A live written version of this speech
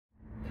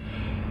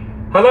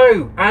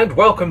Hello and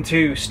welcome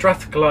to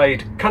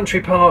Strathclyde Country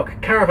Park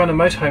Caravan and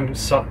Motorhome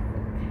site.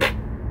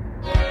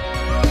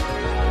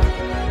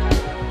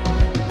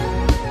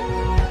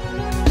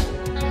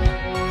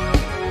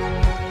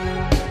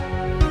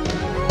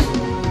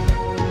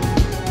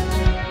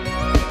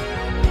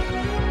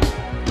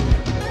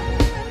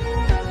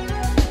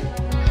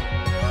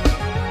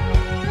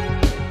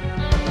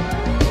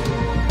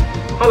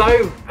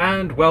 Hello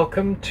and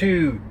welcome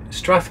to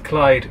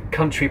Strathclyde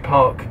Country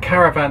Park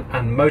Caravan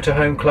and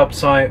Motorhome Club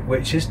site,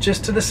 which is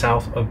just to the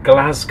south of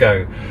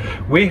Glasgow.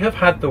 We have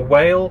had the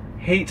Whale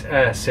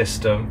HeatAir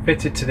system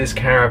fitted to this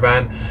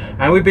caravan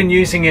and we've been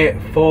using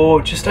it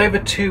for just over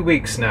 2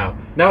 weeks now.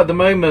 Now at the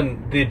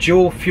moment the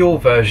dual fuel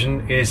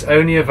version is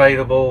only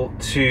available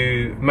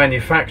to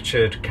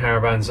manufactured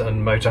caravans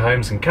and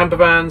motorhomes and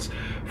campervans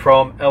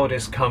from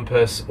Eldest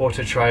Compass,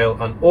 Auto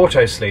Trail and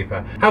Auto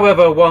Sleeper.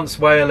 However, once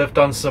Whale have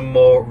done some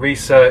more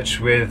research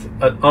with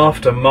an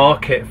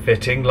aftermarket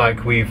fitting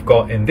like we've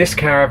got in this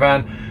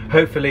caravan,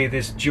 hopefully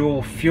this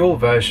dual fuel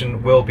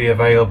version will be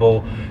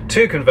available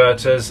to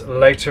converters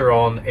later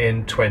on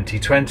in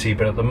 2020,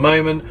 but at the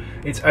moment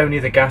it's only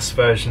the gas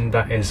version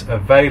that is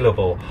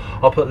available.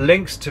 I'll put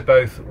links to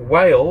both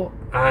Whale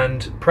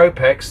and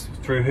Propex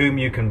through whom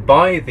you can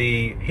buy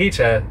the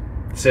HeatAir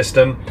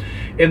system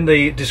in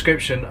the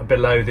description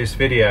below this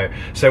video.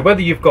 So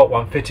whether you've got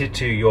one fitted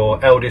to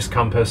your Eldest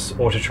Compass,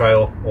 Auto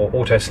Trail or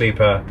Auto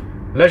Sleeper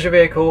leisure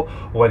vehicle,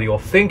 or whether you're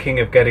thinking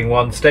of getting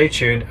one, stay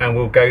tuned and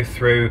we'll go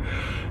through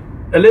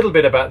a little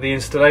bit about the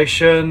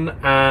installation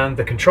and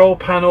the control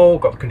panel.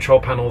 Got the control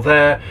panel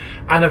there,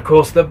 and of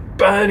course the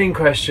burning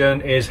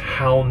question is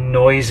how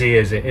noisy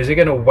is it? Is it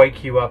going to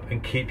wake you up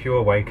and keep you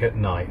awake at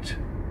night?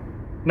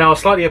 Now I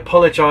slightly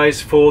apologise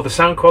for the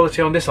sound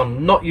quality on this.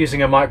 I'm not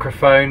using a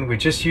microphone, we're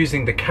just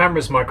using the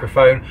camera's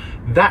microphone.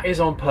 That is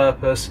on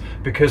purpose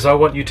because I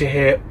want you to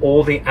hear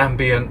all the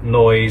ambient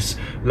noise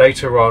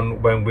later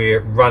on when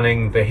we're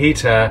running the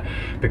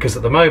HeatAir, because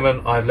at the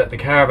moment I've let the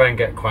caravan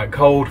get quite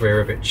cold.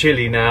 We're a bit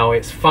chilly now,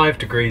 it's 5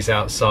 degrees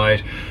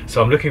outside,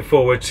 so I'm looking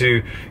forward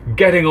to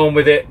getting on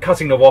with it,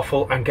 cutting the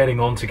waffle and getting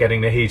on to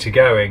getting the heater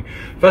going.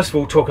 First of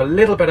all, talk a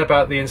little bit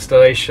about the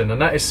installation,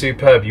 and that is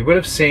superb. You will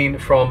have seen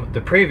from the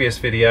previous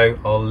video,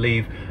 I'll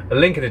leave a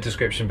link in the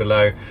description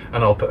below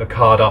and I'll put a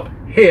card up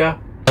here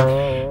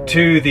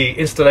to the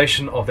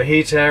installation of the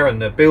HeatAir and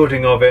the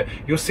building of it.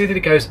 You'll see that it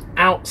goes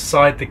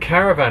outside the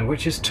caravan,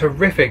 which is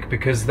terrific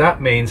because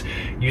that means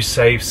you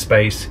save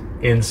space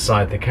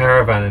inside the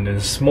caravan. And in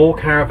a small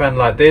caravan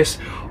like this,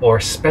 or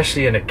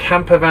especially in a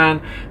camper van,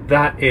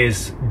 that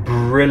is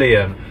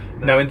brilliant.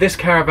 Now in this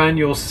caravan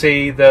you'll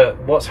see that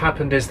what's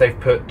happened is they've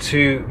put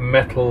 2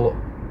 metal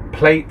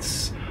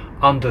plates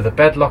under the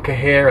bed locker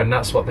here, and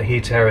that's what the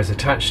HeatAir is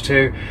attached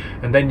to.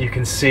 And then you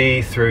can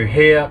see through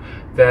here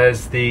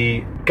there's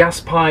the gas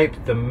pipe,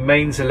 the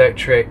mains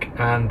electric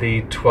and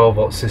the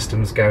 12-volt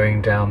systems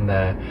going down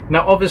there.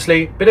 Now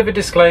obviously, bit of a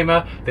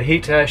disclaimer, the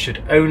HeatAir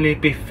should only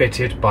be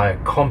fitted by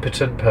a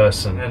competent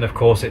person, and of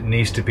course it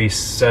needs to be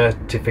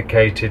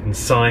certificated and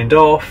signed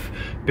off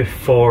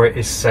before it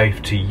is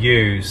safe to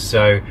use,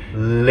 so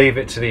leave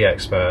it to the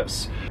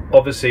experts.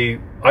 Obviously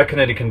I can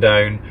only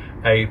condone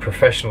a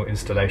professional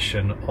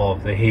installation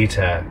of the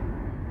HeatAir.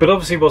 But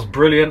obviously what's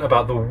brilliant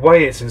about the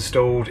way it's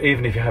installed,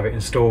 even if you have it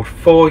installed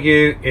for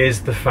you,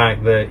 is the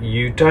fact that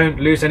you don't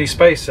lose any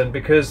space. And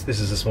because this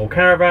is a small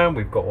caravan,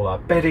 we've got all our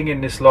bedding in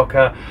this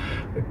locker,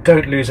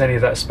 don't lose any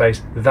of that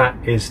space. That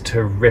is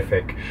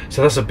terrific.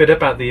 So that's a bit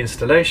about the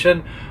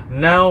installation.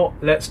 Now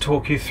let's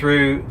talk you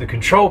through the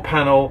control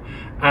panel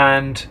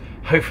and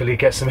hopefully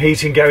get some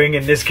heating going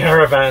in this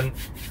caravan.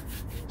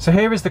 So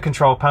here is the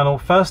control panel.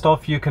 First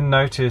off, you can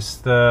notice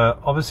that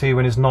obviously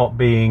when it's not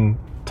being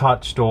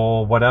touched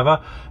or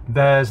whatever,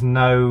 there's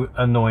no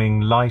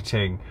annoying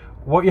lighting.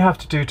 What you have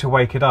to do to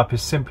wake it up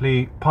is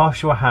simply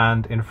pass your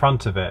hand in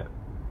front of it.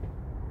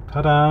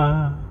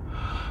 Ta-da!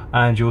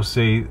 And you'll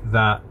see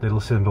that little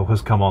symbol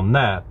has come on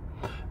there.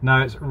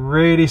 Now it's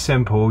really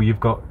simple.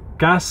 You've got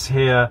gas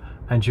here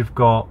and you've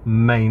got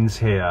mains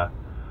here.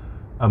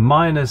 A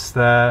minus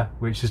there,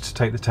 which is to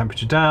take the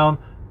temperature down,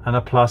 and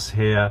a plus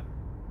here,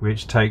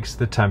 which takes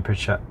the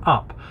temperature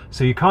up.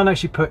 So you can't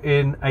actually put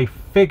in a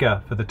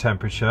figure for the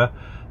temperature.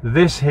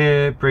 This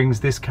here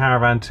brings this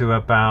caravan to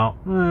about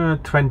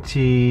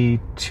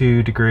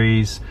 22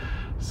 degrees.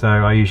 So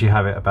I usually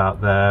have it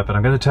about there, but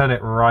I'm going to turn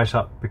it right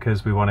up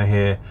because we want to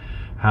hear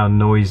how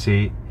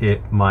noisy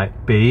it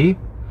might be.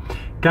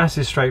 Gas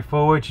is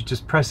straightforward. You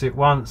just press it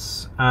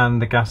once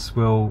and the gas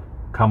will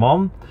come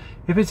on.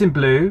 If it's in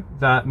blue,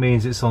 that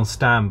means it's on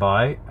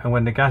standby, and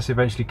when the gas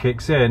eventually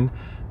kicks in,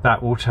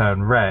 that will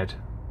turn red.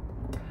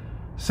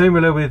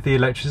 Similar with the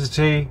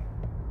electricity,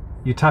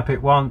 you tap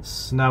it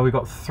once. Now we've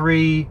got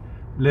 3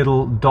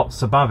 little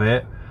dots above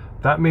it.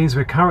 That means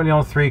we're currently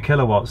on 3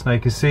 kilowatts. Now you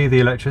can see the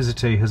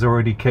electricity has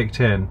already kicked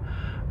in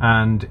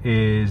and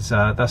is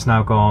that's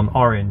now gone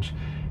orange.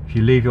 If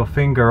you leave your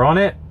finger on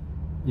it,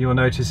 you'll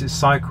notice it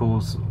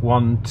cycles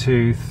 1,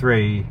 2,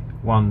 3,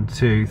 1,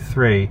 2,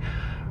 3.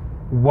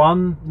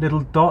 One little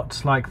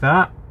dot like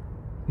that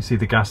You see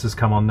the gas has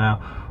come on now.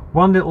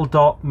 One little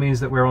dot means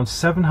that we're on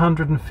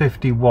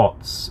 750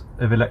 watts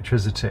of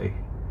electricity.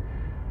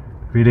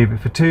 If we leave it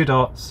for 2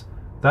 dots,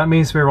 that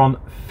means we're on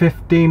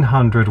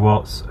 1500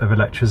 watts of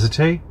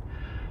electricity.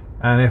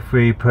 And if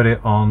we put it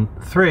on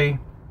 3,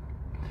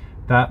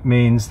 that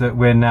means that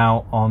we're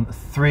now on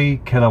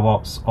 3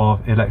 kilowatts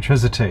of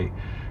electricity,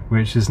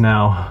 which is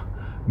now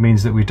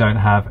means that we don't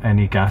have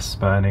any gas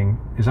burning.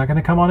 Is that going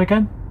to come on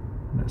again?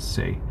 Let's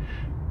see.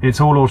 It's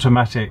all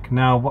automatic.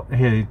 Now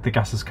here the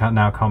gas has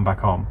now come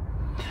back on.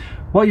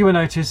 What you will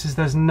notice is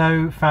there's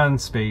no fan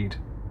speed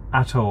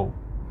at all,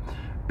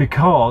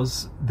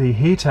 because the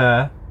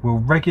HeatAir will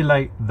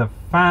regulate the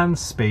fan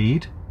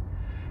speed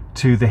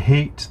to the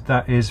heat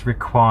that is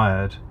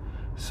required.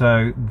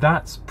 So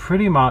that's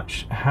pretty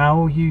much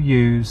how you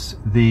use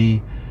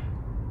the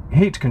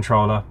heat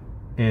controller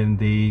in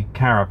the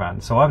caravan.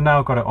 So I've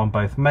now got it on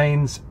both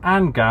mains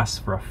and gas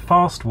for a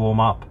fast warm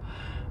up,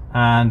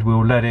 and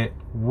we'll let it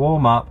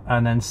warm up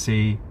and then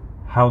see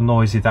how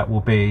noisy that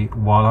will be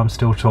while I'm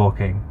still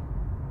talking.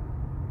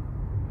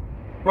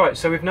 Right,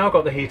 so we've now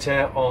got the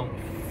HeatAir on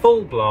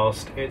full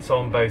blast. It's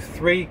on both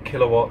 3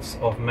 kilowatts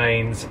of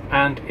mains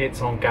and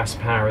it's on gas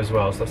power as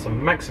well, so that's the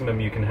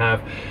maximum you can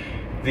have.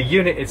 The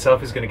unit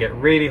itself is going to get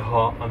really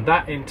hot, and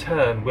that in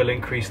turn will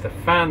increase the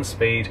fan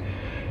speed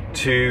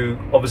to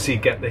obviously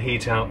get the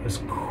heat out as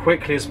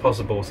quickly as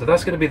possible. So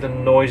that's going to be the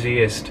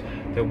noisiest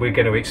that we're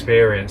going to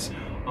experience.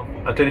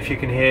 I don't know if you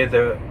can hear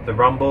the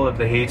rumble of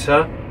the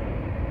heater.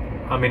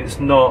 I mean,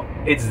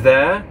 it's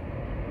there,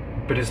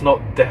 but it's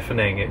not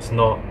deafening, it's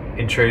not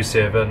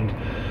intrusive. And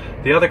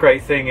the other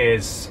great thing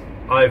is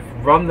I've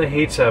run the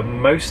heater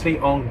mostly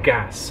on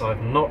gas.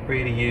 I've not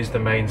really used the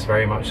mains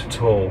very much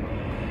at all,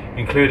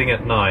 including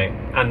at night.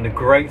 And the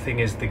great thing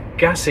is the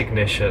gas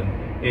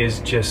ignition is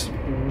just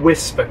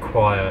whisper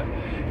quiet.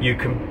 You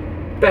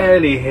can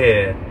barely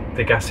hear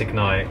the gas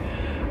ignite.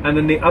 And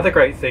then the other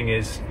great thing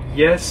is,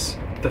 yes,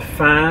 the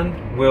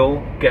fan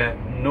will get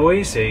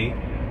noisy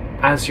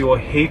as you're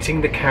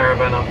heating the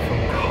caravan up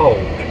from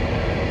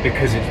cold,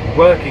 because it's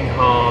working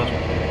hard.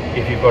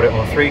 If you've got it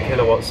on 3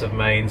 kilowatts of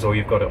mains, or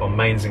you've got it on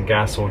mains and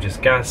gas, or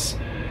just gas,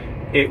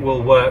 it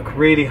will work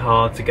really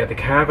hard to get the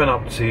caravan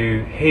up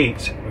to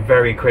heat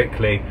very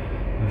quickly.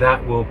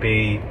 That will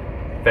be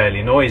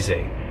fairly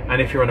noisy.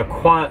 And if you're on a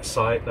quiet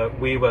site, like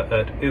we were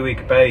at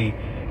Uig Bay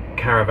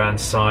caravan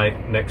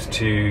site next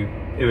to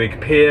Uig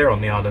Pier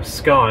on the Isle of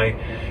Skye,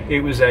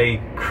 it was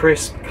a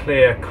crisp,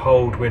 clear,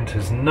 cold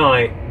winter's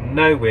night,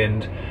 no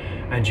wind,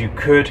 and you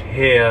could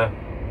hear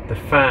the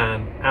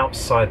fan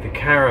outside the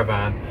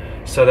caravan.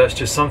 So that's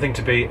just something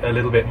to be a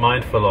little bit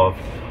mindful of.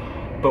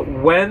 But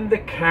when the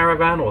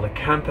caravan or the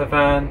camper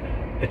van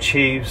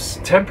achieves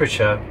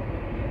temperature,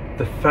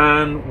 the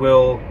fan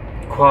will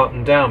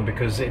quieten down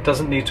because it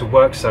doesn't need to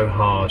work so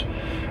hard.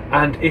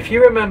 And if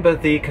you remember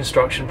the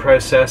construction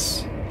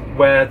process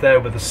where there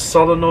were the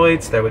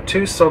solenoids, there were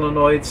 2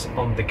 solenoids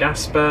on the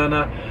gas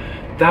burner,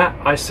 that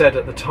I said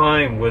at the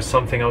time was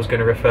something I was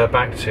going to refer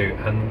back to.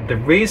 And the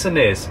reason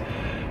is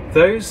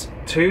those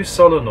 2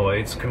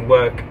 solenoids can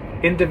work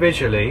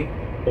individually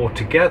or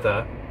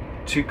together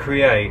to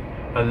create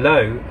a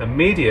low, a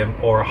medium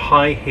or a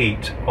high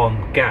heat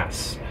on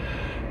gas,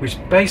 which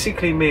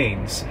basically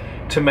means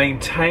to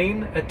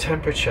maintain a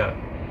temperature,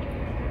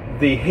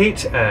 the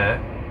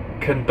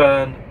HeatAir can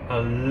burn a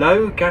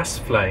low gas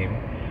flame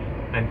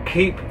and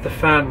keep the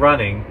fan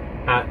running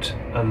at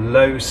a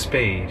low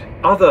speed.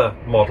 Other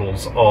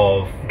models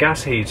of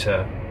gas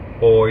heater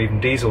or even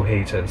diesel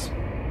heaters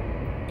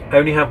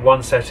only have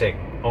one setting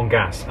on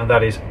gas, and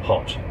that is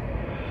hot.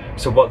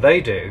 So what they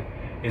do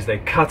is they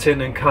cut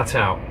in and cut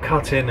out,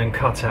 cut in and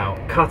cut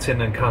out, cut in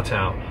and cut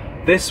out.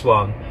 This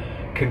one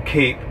can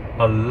keep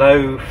a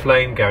low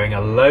flame going,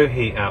 a low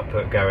heat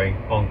output going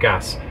on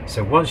gas.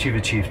 So once you've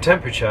achieved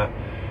temperature,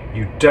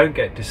 you don't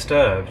get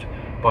disturbed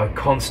by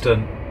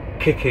constant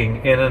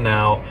kicking in and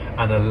out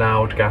and a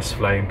loud gas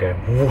flame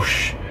going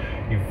whoosh.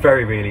 You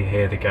very rarely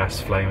hear the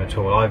gas flame at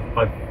all.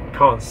 I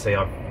can't say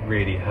I've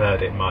really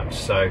heard it much.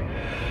 So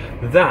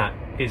that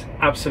is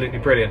absolutely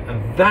brilliant,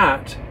 and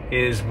that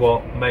is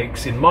what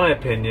makes, in my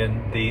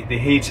opinion, the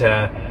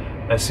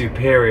HeatAir a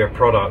superior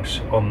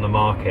product on the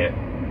market.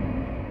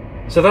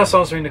 So that's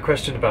answering the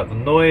question about the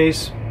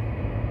noise.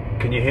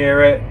 Can you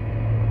hear it?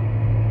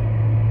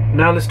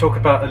 Now let's talk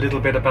about a little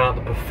bit about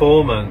the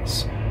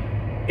performance.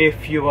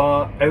 If you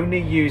are only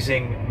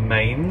using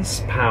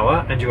mains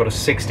power and you've got a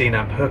 16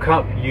 amp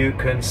hookup, you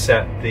can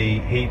set the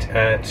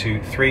HeatAir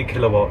to 3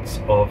 kilowatts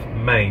of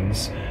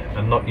mains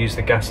and not use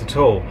the gas at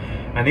all.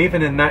 And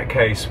even in that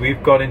case,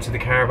 we've got into the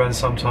caravan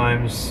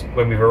sometimes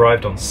when we've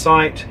arrived on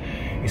site,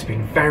 it's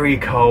been very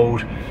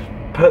cold,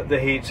 put the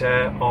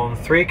HeatAir on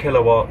 3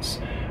 kilowatts,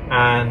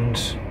 and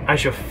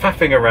as you're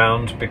faffing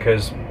around,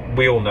 because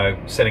we all know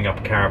setting up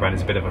a caravan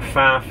is a bit of a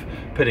faff,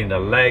 putting the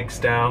legs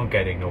down,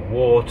 getting the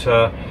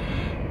water,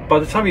 by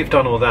the time you've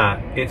done all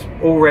that, it's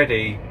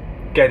already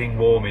getting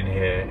warm in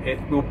here. It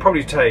will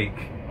probably take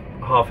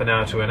half an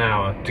hour to an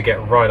hour to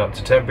get right up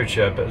to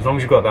temperature, but as long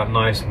as you've got that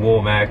nice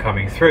warm air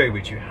coming through,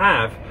 which you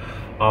have,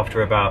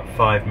 after about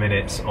 5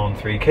 minutes on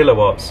 3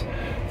 kilowatts,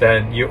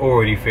 then you're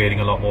already feeling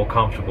a lot more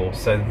comfortable.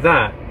 So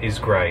that is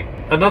great.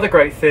 Another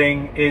great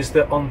thing is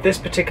that on this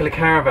particular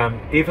caravan,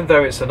 even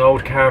though it's an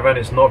old caravan,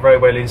 it's not very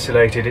well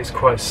insulated, it's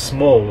quite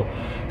small.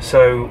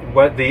 So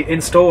when the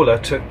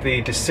installer took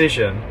the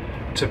decision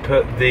to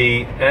put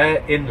the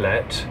air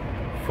inlet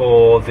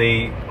for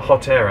the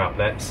hot air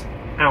outlets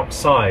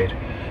outside.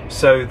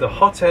 So the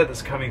hot air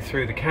that's coming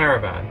through the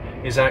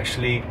caravan is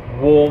actually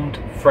warmed,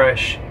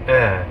 fresh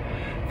air.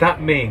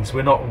 That means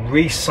we're not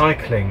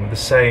recycling the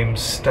same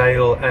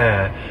stale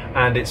air,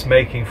 and it's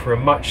making for a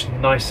much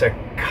nicer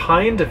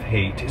kind of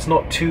heat. It's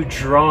not too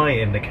dry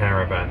in the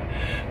caravan.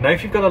 Now,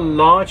 if you've got a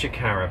larger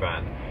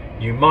caravan,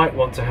 you might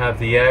want to have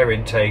the air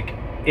intake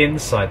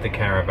inside the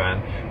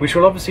caravan, which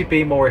will obviously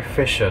be more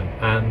efficient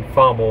and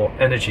far more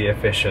energy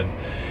efficient.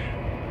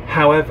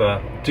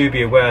 However, do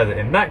be aware that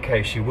in that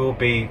case you will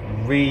be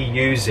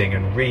reusing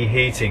and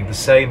reheating the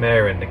same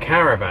air in the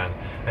caravan,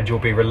 and you'll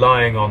be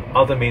relying on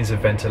other means of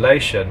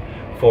ventilation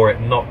for it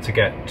not to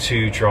get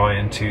too dry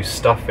and too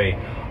stuffy.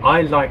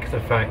 I like the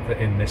fact that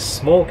in this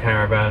small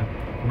caravan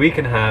we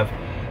can have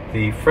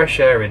the fresh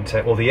air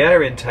intake, or the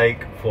air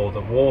intake for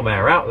the warm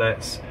air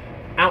outlets,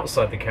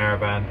 outside the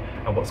caravan,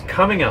 and what's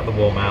coming out the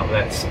warm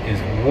outlets is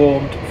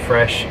warmed,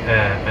 fresh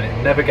air, and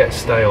it never gets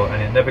stale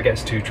and it never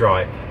gets too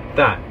dry.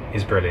 That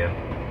is brilliant.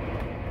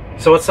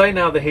 So I'd say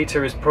now the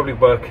heater is probably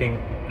working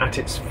at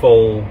its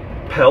full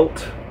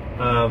pelt,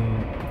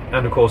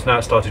 and of course now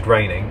it started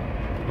raining,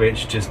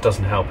 which just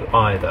doesn't help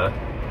either.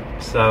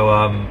 So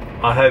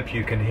I hope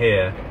you can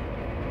hear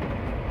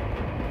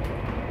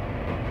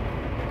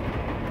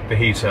the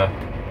heater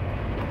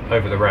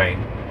over the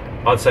rain.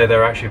 I'd say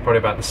they're actually probably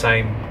about the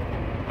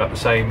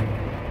same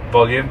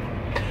volume.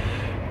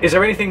 Is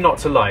there anything not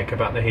to like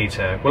about the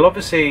heater? Well,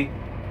 obviously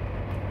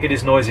it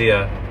is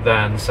noisier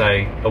than,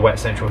 say, a wet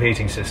central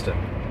heating system.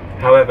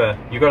 However,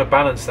 you've got to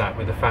balance that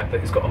with the fact that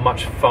it's got a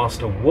much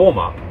faster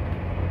warm-up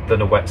than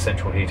a wet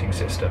central heating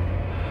system.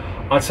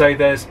 I'd say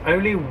there's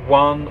only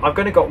one, I've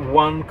only got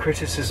one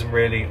criticism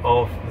really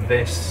of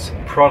this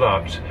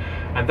product,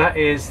 and that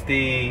is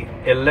the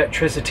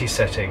electricity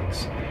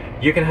settings.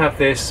 You can have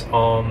this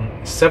on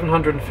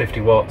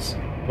 750 watts,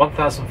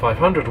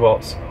 1500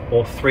 watts,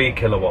 or 3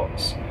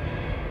 kilowatts.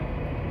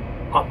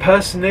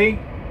 Personally,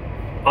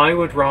 I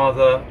would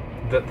rather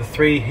that the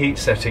 3 heat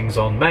settings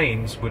on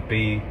mains would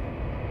be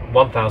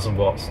 1000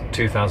 watts,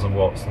 2000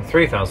 watts, and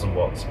 3000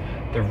 watts.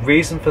 The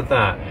reason for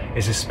that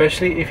is,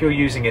 especially if you're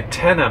using a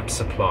 10 amp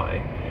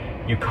supply,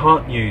 you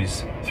can't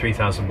use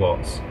 3000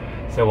 watts.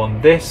 So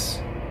on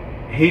this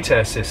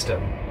HeatAir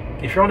system,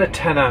 if you're on a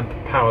 10 amp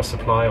power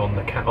supply on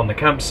the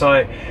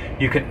campsite,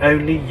 you can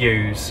only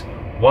use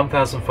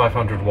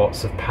 1500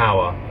 watts of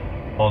power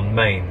on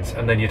mains,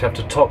 and then you'd have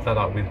to top that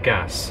up with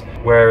gas.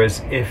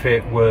 Whereas if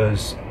it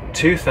was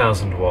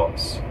 2000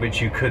 watts,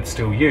 which you could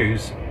still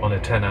use on a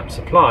 10 amp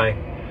supply,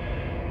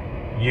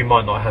 you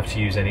might not have to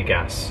use any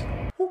gas.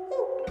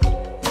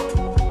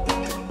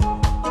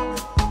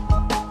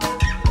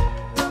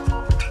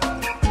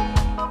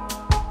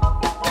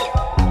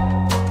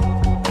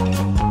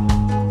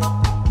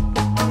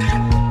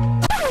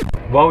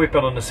 While we've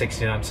been on the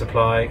 16 amp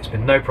supply, it's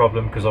been no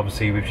problem, because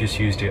obviously we've just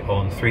used it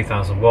on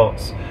 3000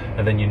 watts,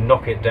 and then you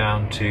knock it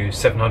down to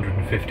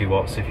 750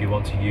 watts if you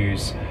want to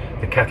use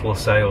the kettle,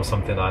 say, or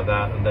something like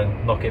that, and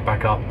then knock it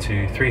back up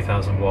to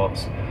 3000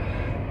 watts.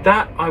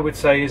 That, I would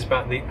say, is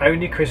about the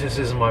only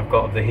criticism I've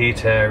got of the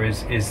HeatAir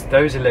is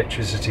those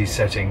electricity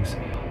settings.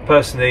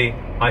 Personally,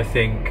 I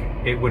think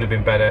it would have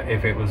been better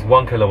if it was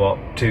 1 kilowatt,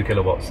 2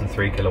 kilowatts and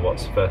 3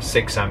 kilowatts for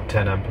 6 amp,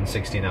 10 amp and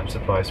 16 amp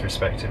supplies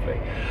respectively.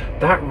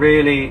 That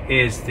really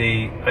is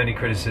the only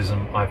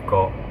criticism I've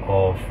got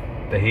of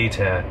the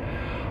HeatAir.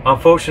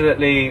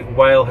 Unfortunately,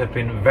 Whale have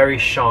been very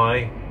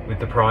shy with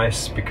the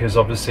price, because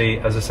obviously,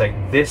 as I say,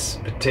 this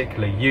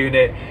particular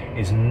unit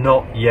is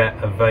not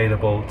yet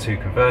available to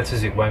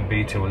converters. It won't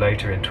be till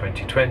later in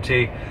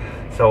 2020.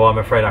 So I'm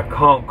afraid I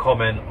can't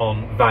comment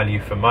on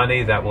value for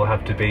money. That will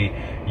have to be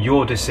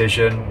your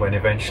decision when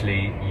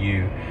eventually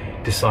you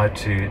decide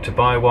to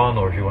buy one,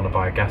 or if you want to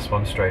buy a gas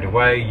one straight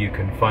away. You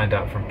can find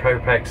out from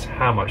Propex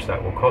how much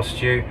that will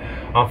cost you.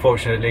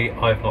 Unfortunately,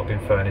 I've not been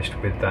furnished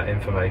with that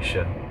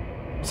information.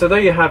 So there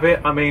you have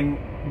it. I mean,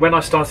 when I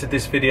started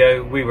this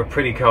video, we were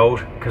pretty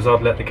cold, because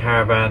I'd let the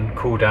caravan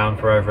cool down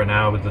for over an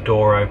hour with the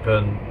door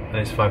open, and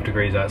it's 5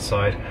 degrees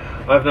outside.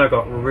 I've now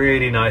got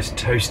really nice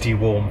toasty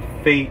warm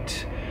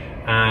feet,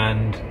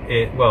 and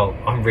well,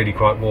 I'm really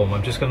quite warm.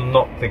 I'm just going to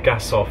knock the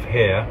gas off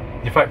here.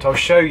 In fact, I'll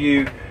show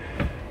you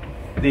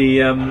the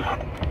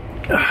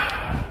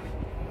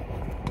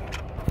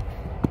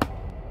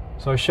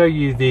so I'll show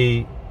you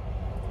the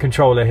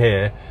controller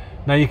here.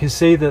 Now you can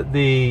see that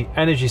the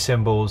energy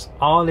symbols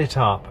are lit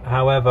up,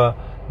 however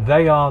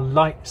they are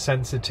light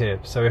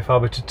sensitive, so if I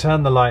were to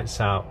turn the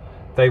lights out,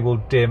 they will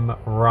dim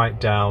right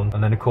down.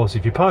 And then of course,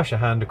 if you pass your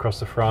hand across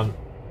the front,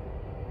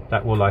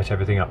 that will light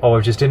everything up. Oh,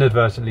 I've just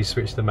inadvertently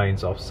switched the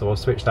mains off, so I'll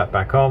switch that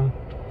back on.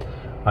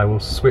 I will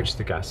switch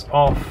the gas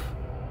off,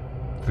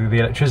 the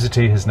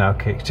electricity has now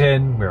kicked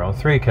in. We're on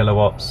 3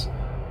 kilowatts,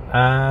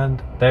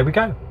 and there we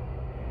go.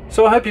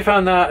 So I hope you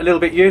found that a little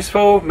bit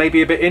useful,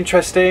 maybe a bit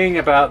interesting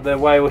about the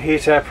Whale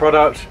HeatAir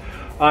product.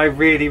 I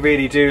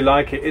really do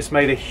like it. It's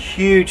made a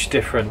huge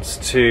difference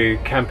to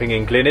camping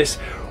in Glynnis.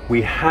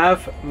 We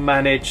have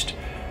managed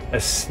a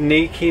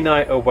sneaky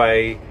night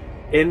away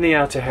in the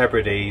Outer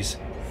Hebrides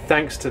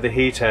thanks to the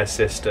HeatAir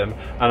system,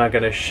 and I'm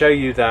going to show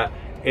you that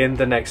in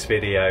the next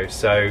video,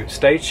 so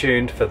stay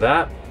tuned for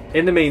that.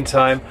 In the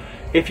meantime,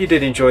 if you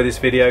did enjoy this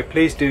video,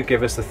 please do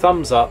give us a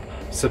thumbs up,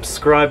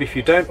 subscribe if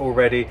you don't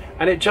already,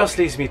 and it just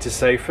leaves me to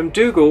say from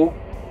Dougal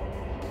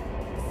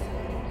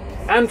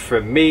and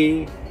from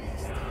me,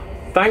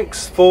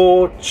 thanks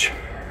for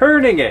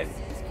churning in.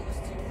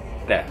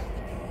 There.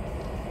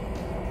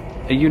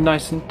 Are you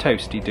nice and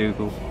toasty,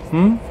 Dougal?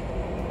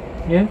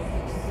 Yeah?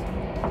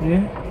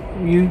 Yeah?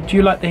 Do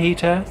you like the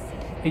HeatAir?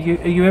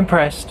 Are you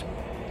impressed?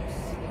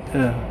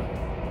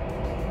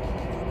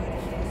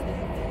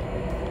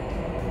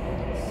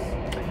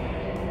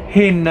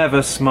 He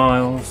never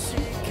smiles.